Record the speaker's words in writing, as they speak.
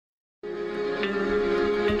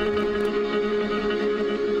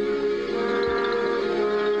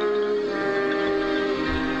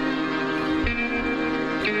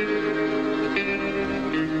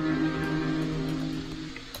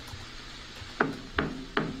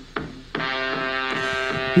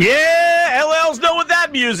Yeah, LLs know what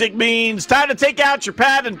that music means. Time to take out your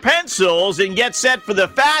pad and pencils and get set for the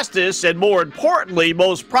fastest and, more importantly,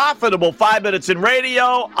 most profitable 5 minutes in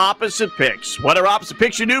radio, Opposite Picks. What are Opposite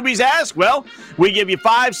Picks, you newbies ask? Well, we give you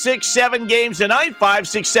 5, 6, 7 games a night, 5,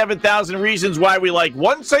 6, 7,000 reasons why we like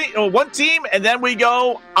one team, and then we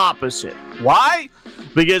go opposite. Why?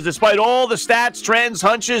 Because despite all the stats, trends,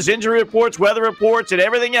 hunches, injury reports, weather reports, and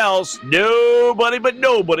everything else,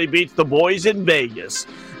 nobody beats the boys in Vegas.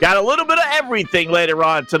 Got a little bit of everything later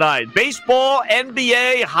on tonight. Baseball,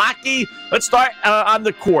 NBA, hockey. Let's start on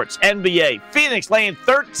the courts. NBA. Phoenix laying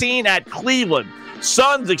 13 at Cleveland.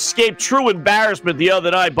 Suns escaped true embarrassment the other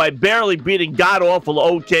night by barely beating god-awful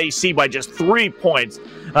OKC by just 3 points.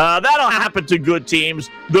 That'll happen to good teams.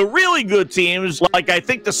 The really good teams, like I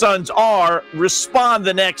think the Suns are, respond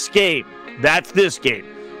the next game. That's this game.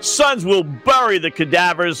 Suns will bury the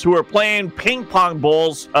cadavers who are playing ping pong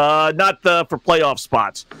balls, not for playoff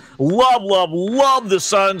spots. Love the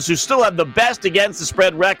Suns, who still have the best against the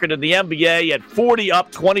spread record in the NBA at 40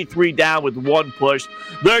 up, 23 down with one push.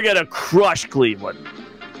 They're going to crush Cleveland.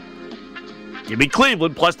 Give me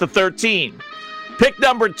Cleveland plus the 13. Pick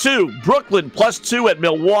number 2, Brooklyn plus 2 at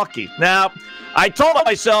Milwaukee. Now, I told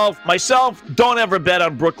myself, don't ever bet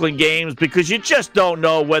on Brooklyn games because you just don't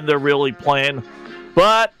know when they're really playing.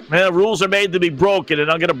 But rules are made to be broken, and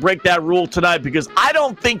I'm going to break that rule tonight because I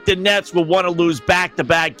don't think the Nets will want to lose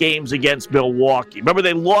back-to-back games against Milwaukee. Remember,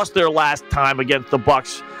 they lost their last time against the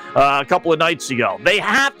Bucks a couple of nights ago. They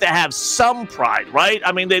have to have some pride, right?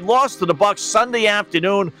 I mean, they lost to the Bucks Sunday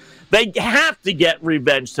afternoon. They have to get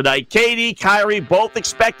revenge tonight. KD, Kyrie, both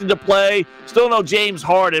expected to play. Still no James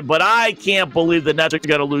Harden, but I can't believe the Nets are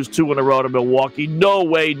going to lose 2 in a row to Milwaukee. No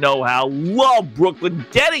way, no how. Love Brooklyn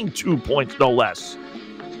getting 2 points, no less.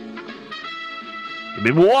 Give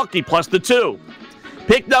me Milwaukee plus the 2.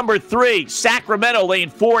 Pick number 3, Sacramento laying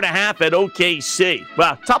 4.5 at OKC.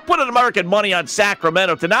 Well, top putting American money on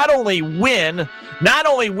Sacramento to not only win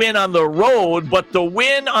on the road, but to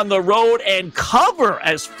win on the road and cover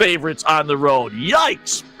as favorites on the road.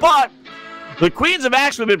 Yikes. But the Queens have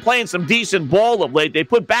actually been playing some decent ball of late. They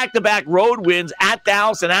put back-to-back road wins at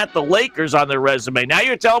Dallas and at the Lakers on their resume. Now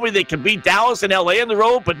you're telling me they can beat Dallas and LA on the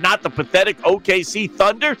road, but not the pathetic OKC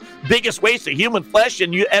Thunder? Biggest waste of human flesh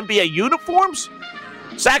in NBA uniforms?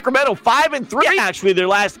 Sacramento 5-3 actually their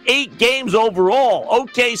last 8 games overall.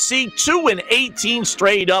 OKC 2-18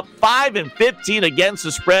 straight up, 5-15 against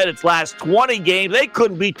the spread its last 20 games. They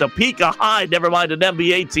couldn't beat Topeka High, never mind an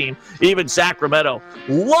NBA team, even Sacramento.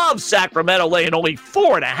 Love Sacramento laying only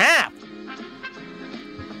 4.5.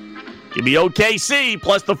 Give me OKC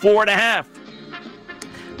plus the 4.5.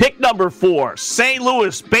 Pick number 4, St.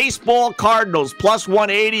 Louis Baseball Cardinals plus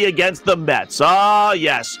 180 against the Mets. Ah,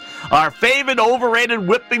 yes. Our favorite overrated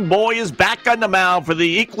whipping boy is back on the mound for the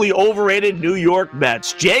equally overrated New York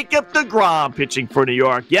Mets. Jacob deGrom pitching for New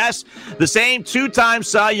York. Yes, the same 2-time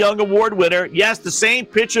Cy Young Award winner. Yes, the same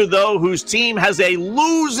pitcher, though, whose team has a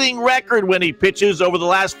losing record when he pitches over the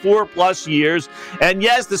last 4+ years. And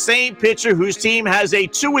yes, the same pitcher whose team has a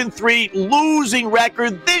 2-3 losing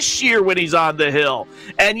record this year when he's on the hill.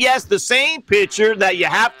 And yes, the same pitcher that you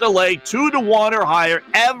have to lay 2-1 or higher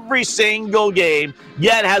every single game,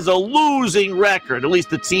 yet has a losing record. At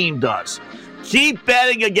least the team does. Keep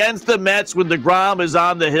betting against the Mets when deGrom is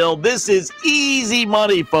on the hill. This is easy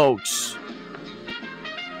money, folks.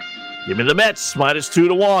 Give me the Mets, minus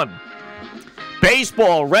 2-1.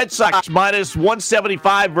 Baseball, Red Sox, minus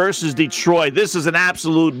 175 versus Detroit. This is an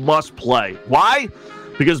absolute must-play. Why?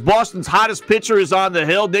 Because Boston's hottest pitcher is on the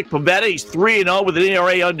hill, Nick Pivetta. He's 3-0 with an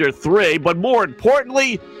ERA under 3. But more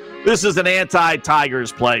importantly, this is an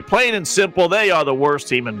anti-Tigers play. Plain and simple, they are the worst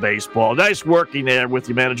team in baseball. Nice working there with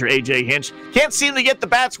your manager, A.J. Hinch. Can't seem to get the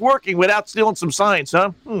bats working without stealing some signs,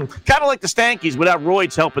 huh? Kind of like the Stankies without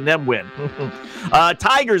Roids helping them win.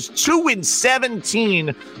 Tigers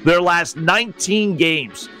 2-17 their last 19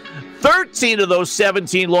 games. 13 of those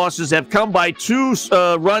 17 losses have come by 2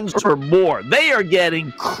 runs or more. They are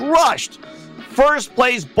getting crushed. First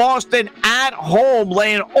place Boston at home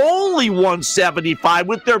laying only 175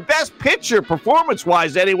 with their best pitcher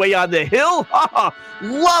performance-wise anyway on the hill.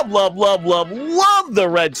 Love the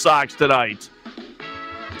Red Sox tonight.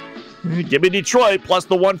 Give me Detroit plus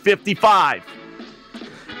the 155.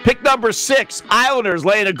 Pick number 6, Islanders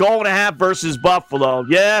laying a 1.5 versus Buffalo.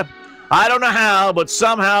 Yeah, I don't know how, but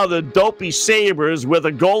somehow the dopey Sabres, with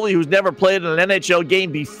a goalie who's never played in an NHL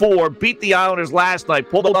game before, beat the Islanders last night,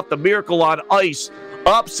 pulled off the miracle on ice,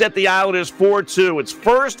 upset the Islanders 4-2. Its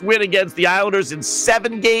first win against the Islanders in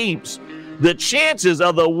 7 games. The chances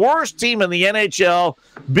of the worst team in the NHL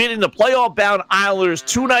beating the playoff-bound Islanders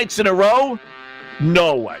 2 nights in a row,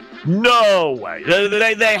 No way. No way.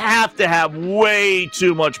 They have to have way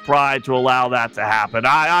too much pride to allow that to happen.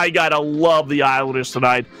 I got to love the Islanders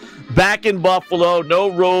tonight. Back in Buffalo,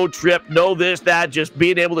 no road trip, no this, that, just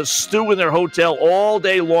being able to stew in their hotel all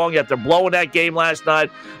day long after blowing that game last night.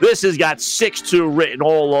 This has got 6-2 written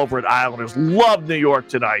all over it, Islanders. Love New York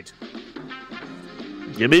tonight.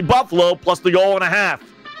 Give me Buffalo plus the goal and a half.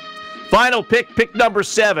 Final pick number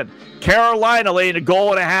 7. Carolina laying a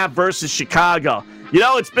goal and a half versus Chicago. You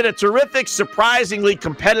know, it's been a terrific, surprisingly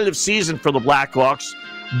competitive season for the Blackhawks,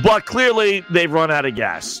 but clearly they've run out of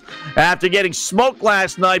gas. After getting smoked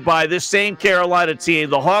last night by this same Carolina team,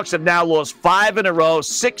 the Hawks have now lost 5 in a row,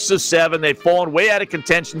 6 of 7. They've fallen way out of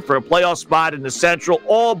contention for a playoff spot in the Central,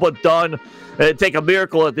 all but done. It'd take a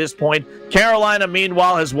miracle at this point. Carolina,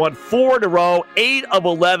 meanwhile, has won 4 in a row, 8 of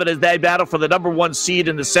 11 as they battle for the number 1 seed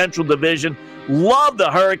in the Central Division. Love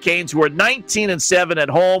the Hurricanes, who are 19-7 at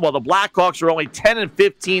home, while the Blackhawks are only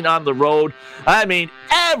 10-15 on the road. I mean,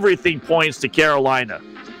 everything points to Carolina.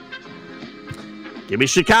 Give me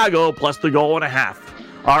Chicago plus the goal and a half.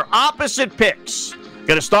 Our opposite picks.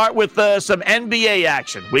 Going to start with some NBA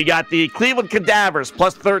action. We got the Cleveland Cadavers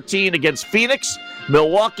plus 13 against Phoenix.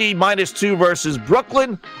 Milwaukee -2 versus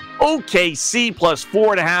Brooklyn. OKC plus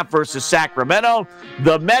 4.5 versus Sacramento.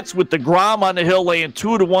 The Mets with the Grom on the hill laying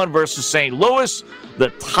 2-1 versus St. Louis. The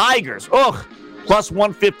Tigers, plus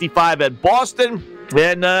 155 at Boston.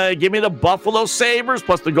 And give me the Buffalo Sabres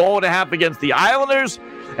plus the goal and a half against the Islanders.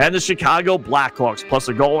 And the Chicago Blackhawks plus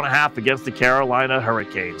a goal and a half against the Carolina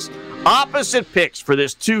Hurricanes. Opposite picks for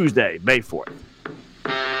this Tuesday, May 4th.